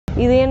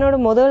இது என்னோட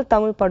முதல்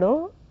தமிழ்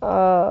படம்.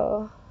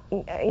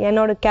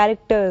 என்னோட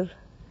character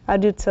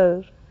Ajith sir,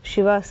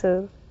 Siva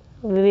sir,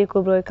 Vivek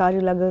Oberoi,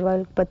 Kajal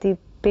Agarwal பற்றி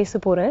பேச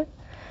போகிறேன்.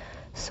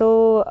 ஸோ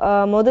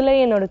முதல்ல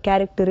என்னோட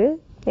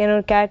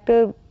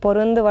கேரக்டர்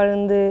பிறந்து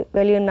வளர்ந்து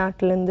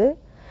வெளிநாட்டிலேருந்து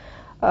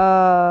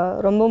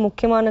ரொம்ப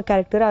முக்கியமான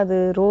கேரக்டர். அது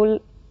ரோல்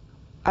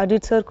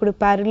அஜித் சார் கூட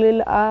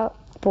பேரலாக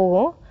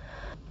போகும்.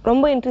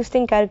 ரொம்ப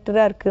இன்ட்ரெஸ்டிங்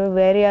கேரக்டராக இருக்குது,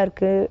 வேறையாக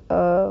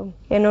இருக்குது.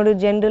 என்னோட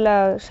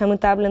ஜென்ரலாக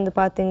சமிதாப்லேருந்து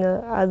பார்த்தீங்க,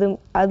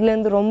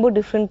 அதுலேருந்து ரொம்ப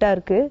டிஃப்ரெண்ட்டாக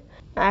இருக்குது.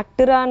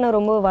 ஆக்டராக நான்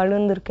ரொம்ப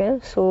வளர்ந்துருக்கேன்.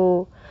 ஸோ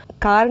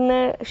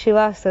காரணம்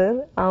சிவா சார்,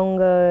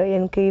 அவங்க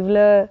எனக்கு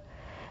இவ்வளோ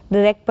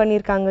டிரெக்ட்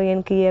பண்ணியிருக்காங்க,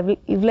 எனக்கு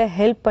இவ்வளோ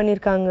ஹெல்ப்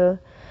பண்ணியிருக்காங்க.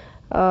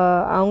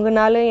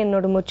 அவங்கனால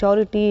என்னோட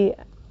மெச்சூரிட்டி,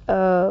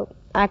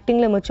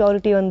 ஆக்டிங்கில்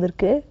மெச்சூரிட்டி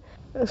வந்திருக்கு.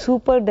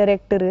 சூப்பர்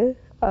டைரக்டரு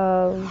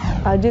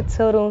அஜித்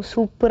சாரும்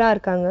சூப்பராக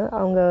இருக்காங்க.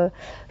 அவங்க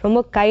ரொம்ப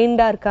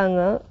கைண்டாக இருக்காங்க,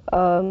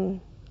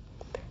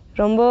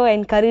 ரொம்ப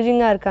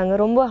என்கரேஜிங்காக இருக்காங்க,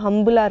 ரொம்ப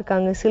ஹம்பிளாக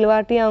இருக்காங்க. சில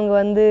வாட்டி அவங்க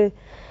வந்து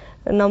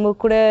நம்ம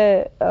கூட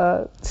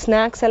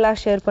ஸ்நாக்ஸ் எல்லாம்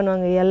ஷேர்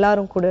பண்ணுவாங்க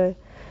எல்லாரும் கூட.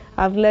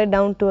 அவ்வளோ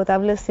டவுன் டு அர்த்,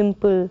 அவ்வளோ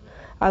சிம்பிள்,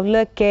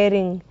 அவ்வளோ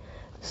கேரிங்.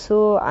 ஸோ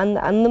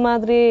அந்த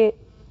மாதிரி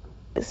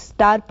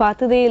ஸ்டார்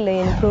பார்த்ததே இல்லை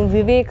எனக்கு.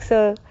 விவேக்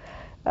சார்,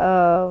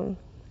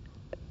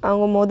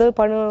 அவங்க முதல்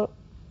படம்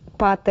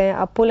பார்த்தேன்,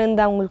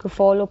 அப்போலேருந்து அவங்களுக்கு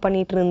ஃபாலோ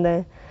பண்ணிட்டு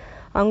இருந்தேன்.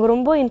 அவங்க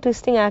ரொம்ப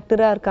இன்ட்ரெஸ்டிங்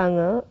ஆக்டராக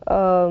இருக்காங்க.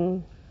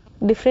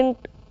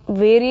 டிஃப்ரெண்ட்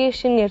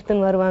வேரியேஷன்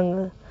எடுத்துன்னு வருவாங்க.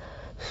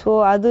 ஸோ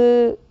அது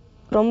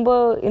ரொம்ப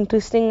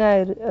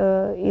இன்ட்ரெஸ்டிங்காக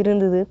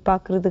இருந்தது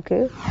பார்க்குறதுக்கு.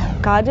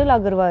 காஜல்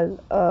அகர்வால்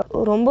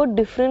ரொம்ப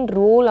டிஃப்ரெண்ட்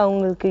ரோல்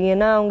அவங்களுக்கு.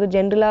 ஏன்னா அவங்க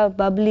ஜென்ரலாக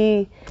பப்ளி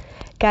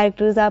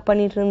கேரக்டர்ஸாக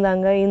பண்ணிட்டு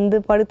இருந்தாங்க. இந்த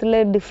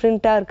படத்தில்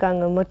டிஃப்ரெண்ட்டாக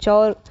இருக்காங்க,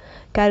 மெச்சூர்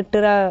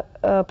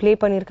கேரக்டராக ப்ளே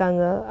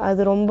பண்ணியிருக்காங்க.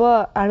 அது ரொம்ப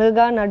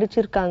அழகாக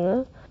நடிச்சிருக்காங்க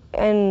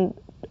அண்ட்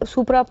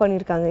சூப்பராக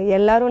பண்ணியிருக்காங்க.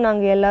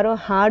 நாங்கள் எல்லாரும்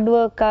ஹார்ட்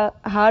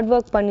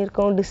ஒர்க்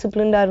பண்ணியிருக்கோம்,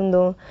 டிசிப்ளின்டாக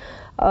இருந்தோம்.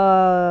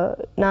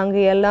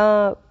 நாங்கள் எல்லாம்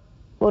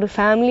ஒரு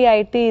ஃபேமிலி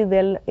ஆகிட்டு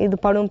இது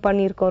படம்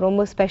பண்ணியிருக்கோம்.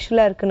 ரொம்ப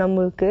ஸ்பெஷலாக இருக்குது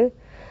நம்மளுக்கு.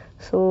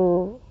 ஸோ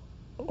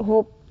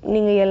ஹோப்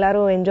நீங்கள்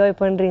எல்லாரும்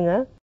என்ஜாய் பண்ணுறீங்க.